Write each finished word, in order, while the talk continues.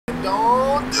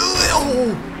Don't do it.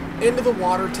 Oh, into the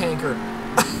water tanker.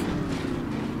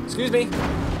 Excuse me.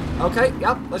 Okay,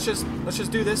 yep. Let's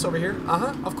just do this over here.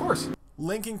 Of course.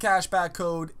 Link and cashback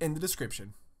code in the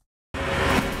description.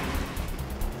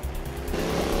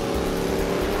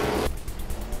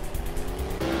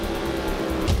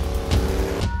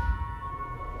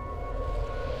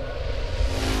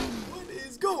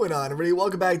 Going on, everybody?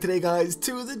 Welcome back today, guys,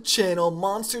 to the channel.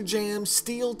 Monster Jam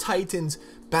Steel Titans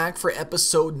back for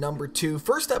episode number 2.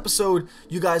 First episode,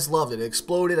 you guys loved it. It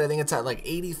exploded. I think it's at like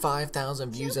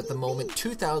 85,000 views at the moment,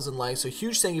 2,000 likes. So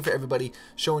huge thank you for everybody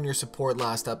showing your support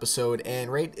last episode.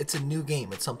 And right, it's a new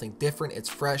game. It's something different. It's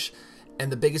fresh.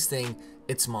 And the biggest thing,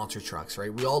 it's monster trucks,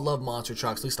 right? We all love monster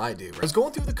trucks, at least I do. Right? I was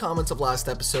going through the comments of last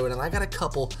episode, and I got a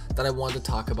couple that I wanted to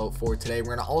talk about for today.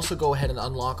 We're going to also go ahead and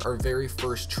unlock our very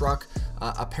first truck.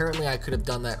 Apparently, I could have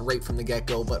done that right from the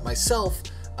get-go, but myself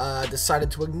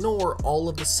decided to ignore all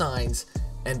of the signs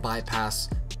and bypass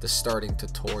the starting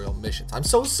tutorial missions. I'm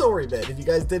so sorry, man. If you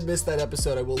guys did miss that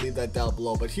episode, I will leave that down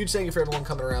below. But huge thank you for everyone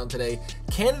coming around today.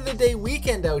 Canada Day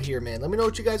weekend out here, man. Let me know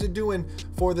what you guys are doing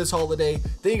for this holiday.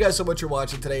 Thank you guys so much for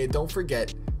watching today. And don't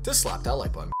forget to slap that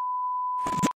like button.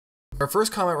 Our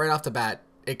first comment right off the bat,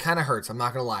 it kind of hurts. I'm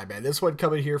not going to lie, man. This one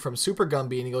coming here from Super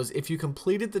Gumby, and he goes, if you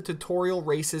completed the tutorial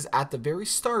races at the very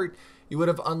start, you would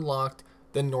have unlocked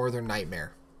the Northern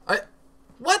Nightmare.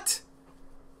 What?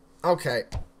 Okay.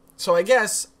 So I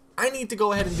guess I need to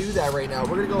go ahead and do that right now.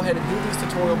 We're going to go ahead and do these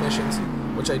tutorial missions,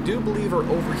 which I do believe are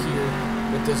over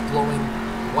here with this glowing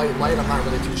white light. I'm not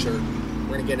really too sure.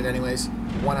 We're going to get it anyways.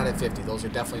 1 out of 50. Those are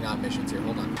definitely not missions here.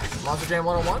 Hold on. Monster Jam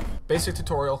 101. Basic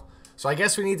tutorial. So I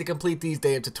guess we need to complete these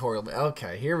day of tutorial.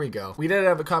 Okay, here we go. We did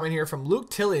have a comment here from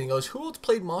Luke Tilley, and he goes, who else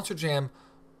played Monster Jam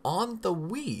on the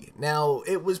Wii? Now,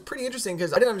 it was pretty interesting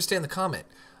because I didn't understand the comment.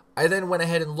 I then went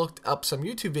ahead and looked up some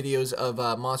YouTube videos of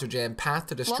Monster Jam Path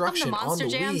to Destruction on the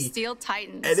Jam Wii, Steel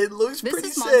Titans. And it looks pretty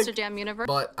sick. Monster Jam Universe.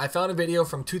 But I found a video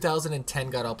from 2010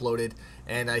 got uploaded,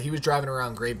 and he was driving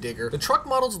around Gravedigger. The truck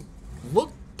models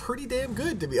look pretty damn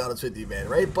good, to be honest with you, man,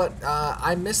 right? But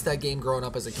I missed that game growing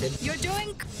up as a kid. You're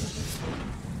doing...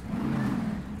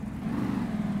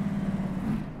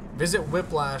 Visit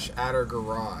Whiplash at our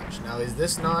garage. Now, is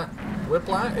this not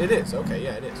Whiplash? It is. Okay,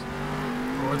 yeah, it is.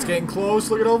 Oh, it's getting close.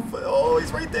 Look at him. Oh,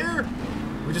 he's right there.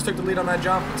 We just took the lead on that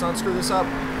jump. Let's not screw this up.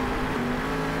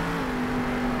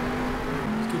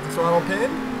 Let's keep the throttle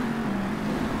pinned.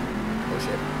 Oh,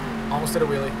 shit. Almost did a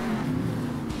wheelie.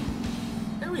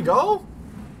 There we go.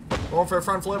 Going for a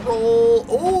front flip roll.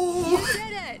 Oh! You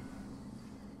did it.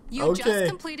 You just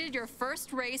completed your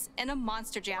first race in a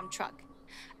Monster Jam truck.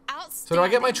 Outstanding. So do I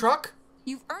get my truck?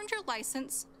 You've earned your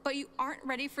license, but you aren't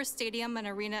ready for stadium and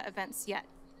arena events yet.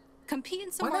 Compete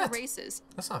in some more races.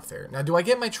 That's not fair. Now, do I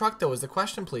get my truck, though, is the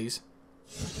question, please.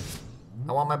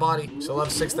 I want my body. Still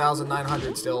have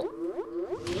 6,900 still.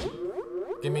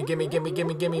 Gimme, gimme, gimme,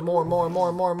 gimme, gimme. More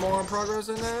progress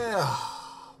in there.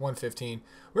 115.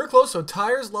 We were close, so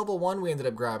tires level 1 we ended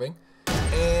up grabbing.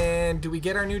 And do we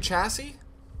get our new chassis?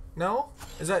 No?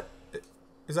 Is that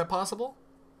possible?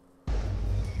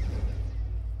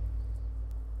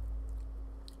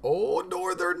 Oh,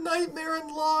 Northern Nightmare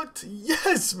unlocked.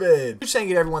 Yes, man. Huge thank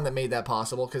you to everyone that made that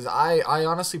possible, because I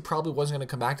honestly probably wasn't going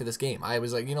to come back to this game. I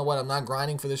was like, you know what? I'm not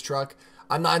grinding for this truck.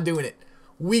 I'm not doing it.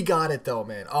 We got it, though,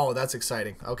 man. Oh, that's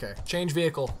exciting. Okay. Change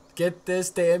vehicle. Get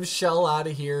this damn shell out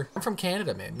of here. I'm from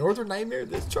Canada, man. Northern Nightmare.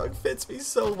 This truck fits me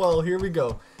so well. Here we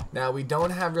go. Now, we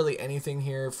don't have really anything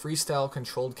here. Freestyle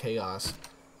controlled chaos.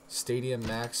 Stadium,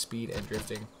 max, speed, and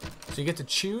drifting. So you get to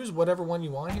choose whatever one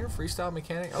you want here. Freestyle,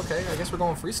 mechanic. Okay, I guess we're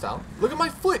going freestyle. Look at my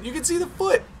foot. You can see the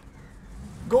foot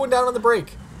going down on the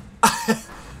brake.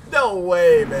 No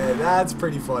way, man. That's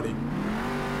pretty funny.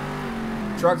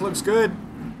 Truck looks good.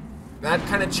 That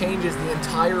kind of changes the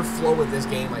entire flow of this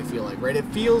game, I feel like, right? It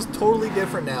feels totally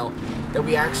different now that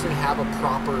we actually have a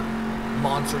proper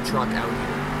monster truck out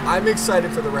here. I'm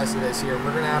excited for the rest of this here.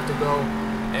 We're going to have to go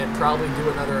and probably do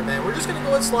another event. We're just going to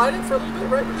go and slide it for a little bit,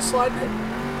 right? We're just sliding it.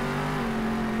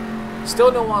 Still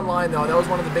no online, though. That was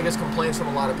one of the biggest complaints from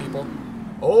a lot of people.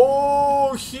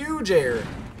 Oh, huge air.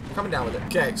 Coming down with it.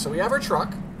 Okay, so we have our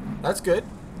truck. That's good.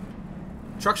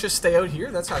 Trucks just stay out here.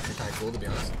 That's actually kind of cool, to be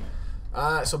honest.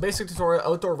 So basic tutorial,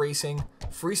 outdoor racing,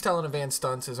 freestyle and advanced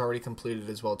stunts is already completed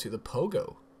as well, too. The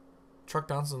pogo. Truck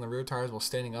bounces on the rear tires while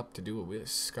standing up to do a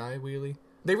sky wheelie.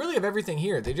 They really have everything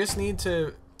here. They just need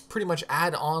to pretty much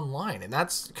add online, and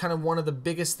that's kind of one of the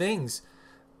biggest things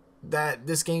that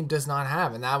this game does not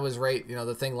have. And that was right, you know,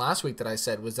 the thing last week that I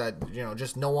said was that, you know,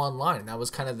 just no online. And that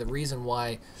was kind of the reason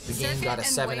why the game got a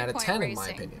 7 out of 10 in my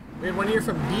opinion. We had one here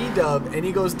from B-Dub, and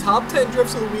he goes, top 10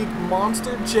 drifts of the week,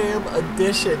 Monster Jam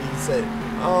Edition, he said.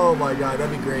 Oh my god,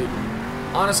 that'd be great.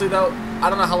 Honestly though, I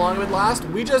don't know how long it would last.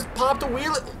 We just popped a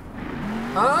wheel.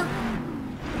 Huh?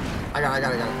 I got it.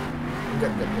 I'm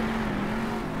good.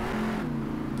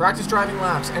 Practice driving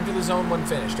laps. Enter the zone when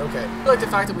finished. Okay. I like the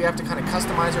fact that we have to kind of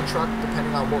customize our truck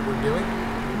depending on what we're doing.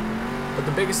 But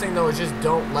the biggest thing though is just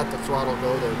don't let the throttle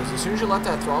go though, because as soon as you let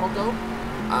that throttle go,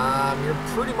 you're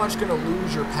pretty much going to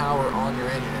lose your power on your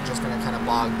engine. It's just going to kind of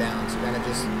bog down. So you're going to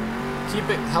just keep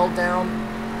it held down,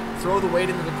 throw the weight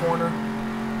into the corner,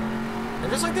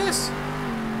 and just like this,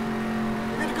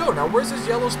 you're good to go. Now where's this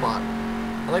yellow spot?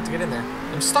 I'd like to get in there.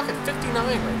 I'm stuck at 59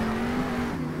 right now.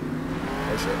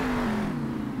 Oh shit.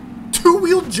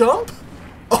 Two-wheel jump?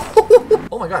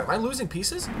 Oh my god, am I losing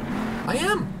pieces? I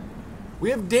am. We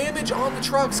have damage on the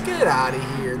trucks. Get out of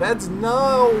here. That's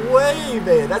no way,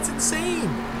 man. That's insane.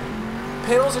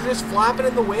 Panels are just flapping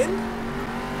in the wind?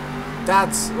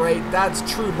 That's right. That's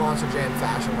true Monster Jam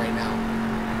fashion right now.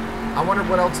 I wonder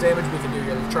what else damage we can do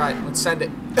here. Let's try it. Let's send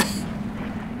it.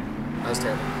 That was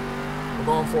terrible. We're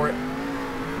going for it.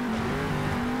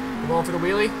 We're going for the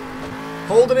wheelie.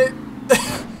 Holding it.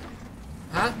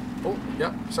 Huh? Oh,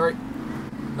 yep. Sorry.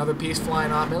 Another piece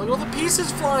flying off. Man, look at all the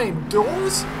pieces flying.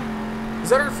 Doors? Is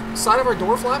that our side of our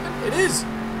door flapping? It is.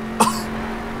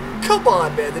 Come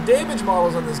on, man. The damage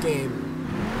models on this game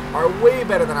are way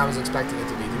better than I was expecting it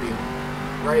to be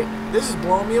right? This is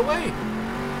blowing me away.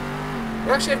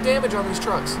 We actually have damage on these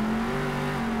trucks.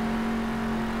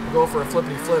 We'll go for a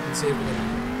flippity flip and see if we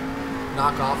can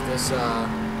knock off this.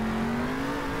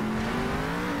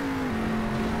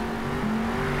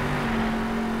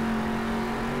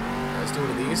 Let's do one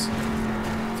of these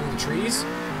through the trees.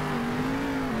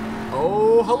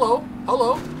 Oh, hello,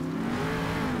 hello.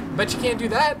 Bet you can't do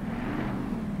that.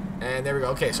 And there we go.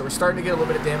 Okay, so we're starting to get a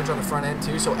little bit of damage on the front end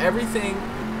too. So everything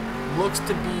looks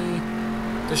to be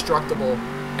destructible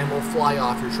and will fly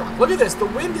off your truck. Look at this. The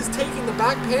wind is taking the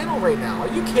back panel right now. Are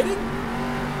you kidding?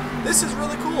 This is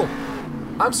really cool.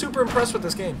 I'm super impressed with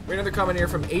this game. We have another comment here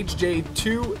from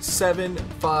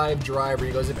HJ275 Driver.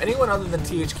 He goes, if anyone other than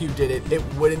THQ did it, it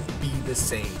wouldn't be the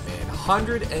same, man.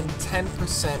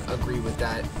 110% agree with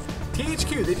that.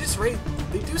 THQ,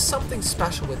 they do something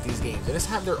special with these games. They just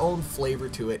have their own flavor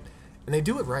to it, and they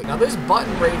do it right. Now, this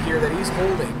button right here that he's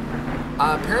holding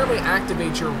apparently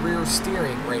activates your rear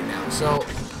steering right now. So,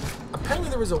 apparently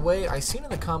there was a way, I seen in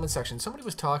the comment section, somebody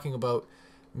was talking about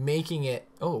making it,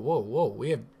 oh, whoa,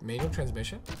 we have manual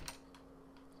transmission?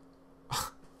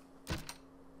 What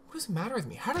does the matter with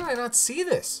me? How did I not see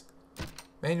this?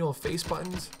 Manual face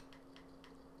buttons.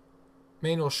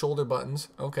 Manual shoulder buttons.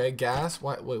 Okay, gas.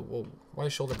 Why? Wait, whoa. Why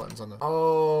shoulder buttons on the?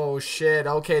 Oh shit.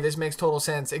 Okay, this makes total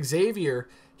sense. Xavier,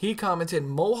 he commented,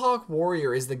 Mohawk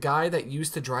Warrior is the guy that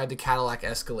used to drive the Cadillac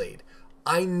Escalade.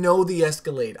 I know the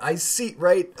Escalade. I see.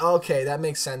 Right. Okay, that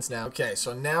makes sense now. Okay,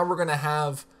 so now we're gonna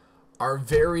have our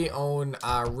very own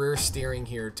rear steering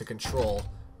here to control.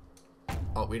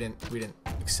 Oh, we didn't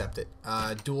accept it.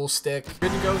 Dual stick.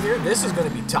 Good to go here. This is gonna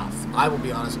be tough. I will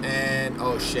be honest. And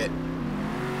oh shit.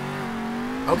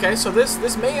 Okay, so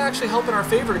this may actually help in our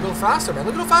favor to go faster, man.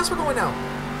 Look at how fast we're going now.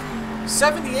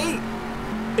 78,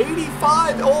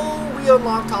 85. Oh, we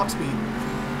unlocked top speed.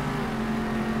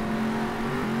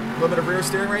 A little bit of rear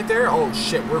steering right there. Oh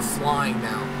shit, we're flying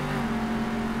now.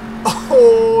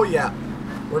 Oh yeah.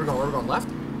 Where are we going? Where are we going? Left?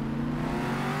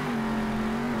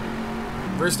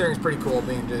 Rear steering is pretty cool,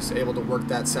 being just able to work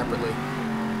that separately.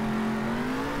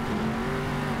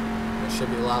 This should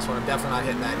be the last one. I'm definitely not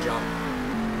hitting that jump.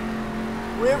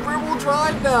 We have rear-wheel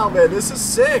drive now, man. This is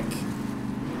sick.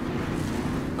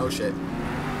 Oh, shit.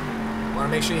 Want to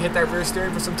make sure you hit that rear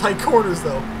steering for some tight corners,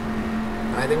 though.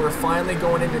 And I think we're finally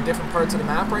going into different parts of the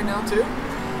map right now, too.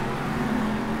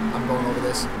 I'm going over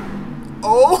this.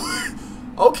 Oh!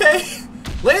 Okay.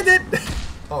 Landed!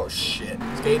 Oh, shit.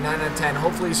 Skate 9 out of 10.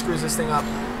 Hopefully he screws this thing up.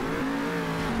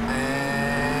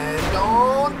 And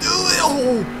don't do it!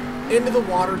 Oh! Into the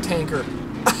water tanker.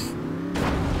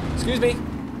 Excuse me.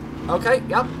 Okay,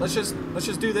 yep, let's just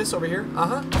do this over here.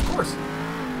 Of course.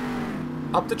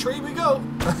 Up the tree we go.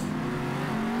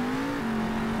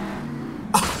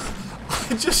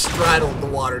 I just straddled the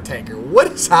water tanker.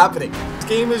 What is happening? This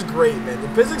game is great, man. The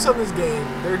physics on this game,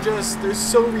 they're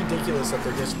so ridiculous that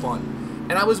they're just fun.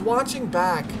 And I was watching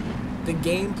back the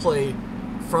gameplay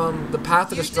from the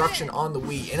Path of Destruction on the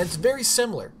Wii, and it's very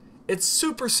similar. it's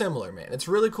super similar, man. It's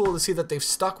really cool to see that they've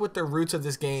stuck with their roots of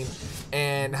this game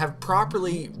and have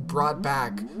properly brought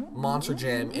back Monster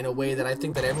Jam in a way that I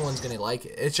think that everyone's going to like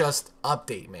it. It's just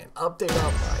update, man. Update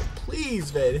up,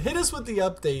 please, man. Hit us with the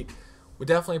update. We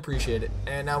definitely appreciate it.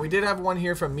 And now we did have one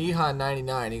here from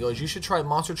Miha99. He goes, you should try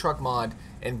Monster Truck Mod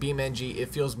and BeamNG. It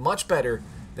feels much better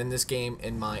than this game,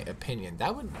 in my opinion.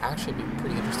 That would actually be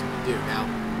pretty interesting to do. Now,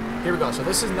 here we go. So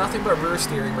this is nothing but rear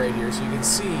steering right here. So you can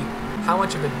see how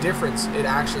much of a difference it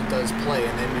actually does play.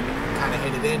 And then you can kind of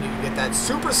hit it in. You can get that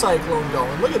Super Cyclone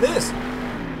going. Look at this.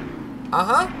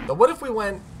 But what if we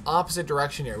went opposite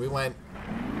direction here? We went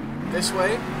this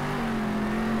way.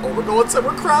 Oh, we're going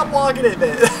somewhere. We're crab walking it,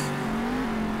 man.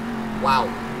 Wow.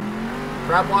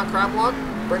 Crab walk.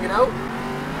 Bring it out.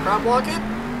 Crab walk it.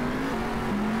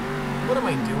 What am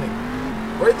I doing?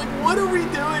 Right, like, what are we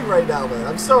doing right now, man?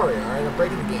 I'm sorry, alright? I'm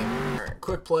breaking the game. Alright,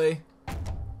 quick play. We're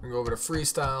gonna go over to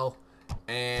freestyle.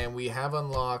 And we have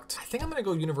unlocked, I think I'm gonna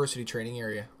go University Training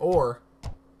Area. Or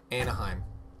Anaheim.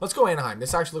 Let's go Anaheim.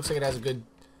 This actually looks like it has a good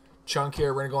chunk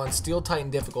here. We're gonna go on Steel Titan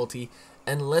difficulty.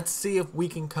 And let's see if we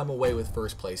can come away with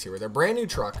first place here with our brand new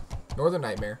truck, Northern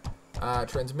Nightmare.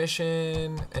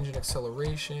 Transmission, engine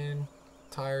acceleration,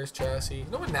 tires, chassis.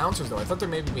 No announcers though. I thought there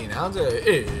may be an announcer.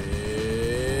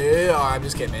 Oh, I'm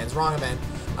just kidding, man. It's wrong, man.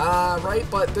 Right,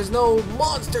 but there's no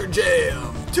Monster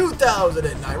Jam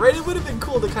 2009, right? It would have been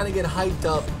cool to kind of get hyped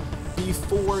up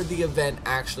before the event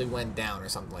actually went down or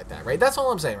something like that, right? That's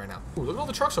all I'm saying right now. Ooh, look at all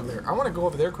the trucks over there. I want to go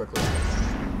over there quickly.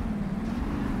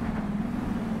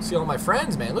 See all my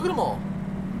friends, man. Look at them all.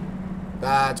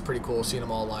 That's pretty cool, seeing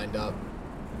them all lined up.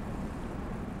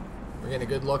 We're getting a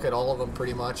good look at all of them,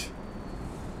 pretty much.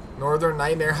 Northern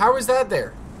Nightmare. How is that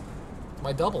there?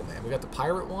 My double, man. We got the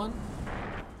pirate one.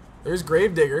 There's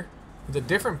Gravedigger with a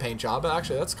different paint job. But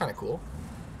actually, that's kind of cool.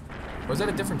 Or is that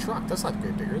a different truck? That's not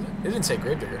Gravedigger, is it? It didn't say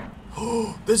Gravedigger.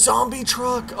 Oh, the zombie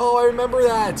truck. Oh, I remember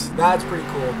that. That's pretty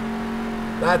cool.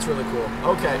 That's really cool.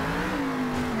 Okay.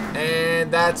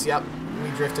 And that's, yep. We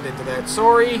drifted into that.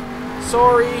 Sorry,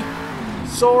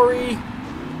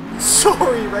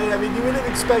 right? I mean, you wouldn't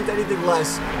expect anything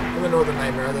less from the Northern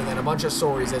Nightmare other than a bunch of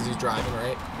sorries as he's driving,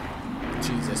 right?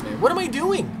 Jesus, man. What am I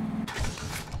doing?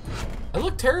 I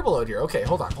look terrible out here. Okay,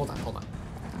 hold on.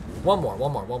 One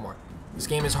more. This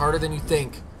game is harder than you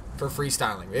think for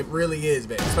freestyling. It really is,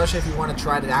 man. Especially if you want to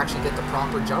try to actually get the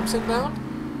proper jumps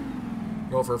inbound.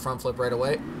 Go for a front flip right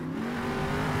away.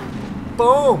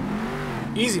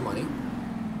 Boom! Easy money.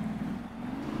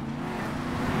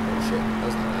 Oh, shit. That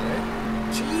was not bad, eh?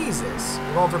 Jesus.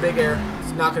 I'm going for big air.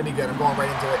 It's not going to be good. I'm going right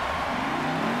into it.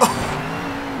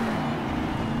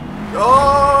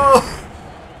 Oh!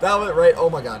 That went right. Oh,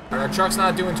 my God. Our truck's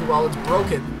not doing too well. It's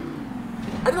broken.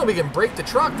 I didn't know we can break the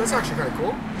truck. That's actually kind of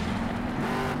cool.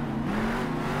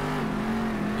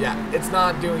 Yeah, it's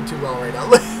not doing too well right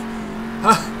now.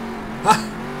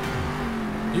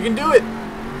 You can do it.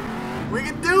 We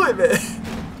can do it, man.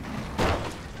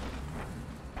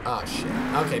 Oh, shit.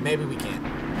 Okay, maybe we can't.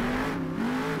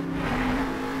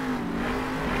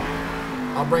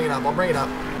 I'll bring it up.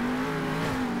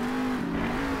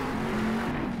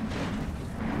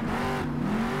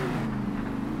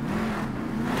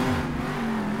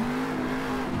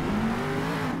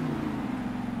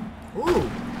 Ooh.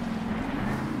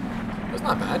 That's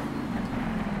not bad.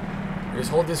 We just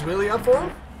hold this wheelie up for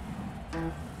him?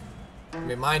 I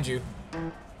mean, mind you,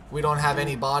 we don't have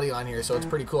any body on here, so it's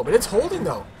pretty cool. But it's holding,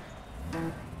 though.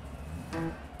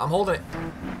 I'm holding it.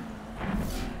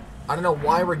 I don't know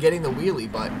why we're getting the wheelie,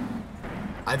 but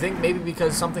I think maybe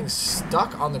because something's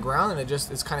stuck on the ground and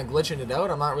it's kind of glitching it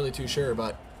out. I'm not really too sure,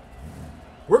 but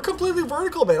we're completely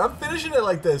vertical, man. I'm finishing it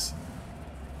like this.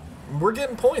 We're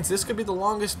getting points. This could be the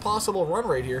longest possible run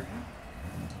right here.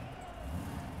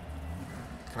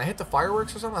 Can I hit the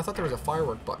fireworks or something? I thought there was a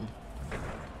firework button.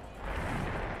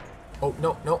 Oh,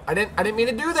 no. I didn't mean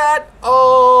to do that.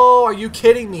 Oh, are you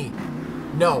kidding me?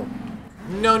 No.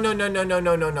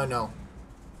 No.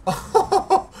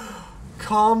 Oh,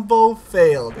 combo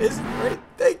failed. Isn't it right?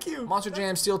 Thank you. Monster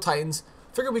Jam Steel Titans.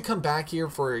 Figured we'd come back here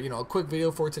for, you know, a quick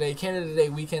video for today. Canada Day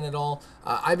weekend and all.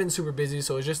 I've been super busy,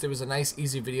 so it was a nice,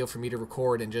 easy video for me to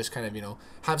record and just kind of, you know,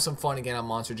 have some fun again on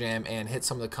Monster Jam and hit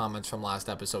some of the comments from last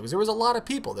episode. Because there was a lot of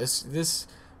people.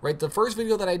 Right, the first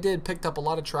video that I did picked up a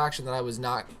lot of traction that I was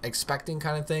not expecting,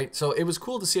 kind of thing. So it was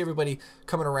cool to see everybody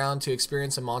coming around to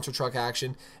experience some monster truck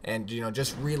action and, you know,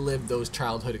 just relive those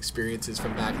childhood experiences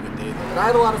from back in the day. But I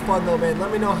had a lot of fun though, man.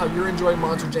 Let me know how you're enjoying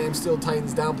Monster Jam Steel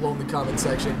Titans down below in the comment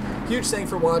section. Huge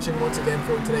thanks for watching once again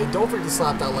for today. Don't forget to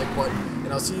slap that like button,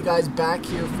 and I'll see you guys back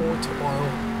here for tomorrow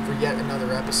for yet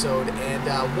another episode. And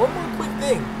one more quick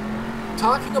thing.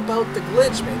 talking about the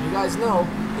glitch, man, you guys know,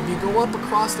 if you go up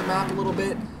across the map a little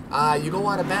bit, you go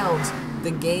out of bounds,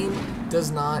 the game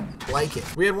does not like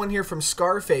it. We had one here from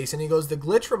Scarface, and he goes, the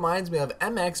glitch reminds me of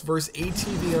MX versus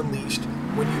ATV Unleashed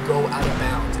when you go out of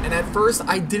bounds. And at first,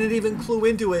 I didn't even clue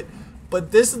into it,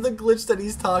 but this is the glitch that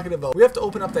he's talking about. We have to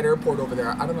open up that airport over there.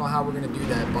 I don't know how we're going to do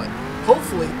that, but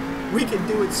hopefully we can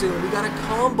do it soon. We got a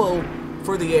combo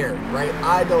for the air, right?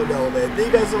 I don't know, man.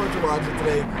 Thank you guys so much for watching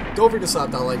today. Don't forget to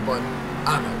slap that like button.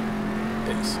 I'm out.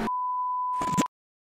 Peace.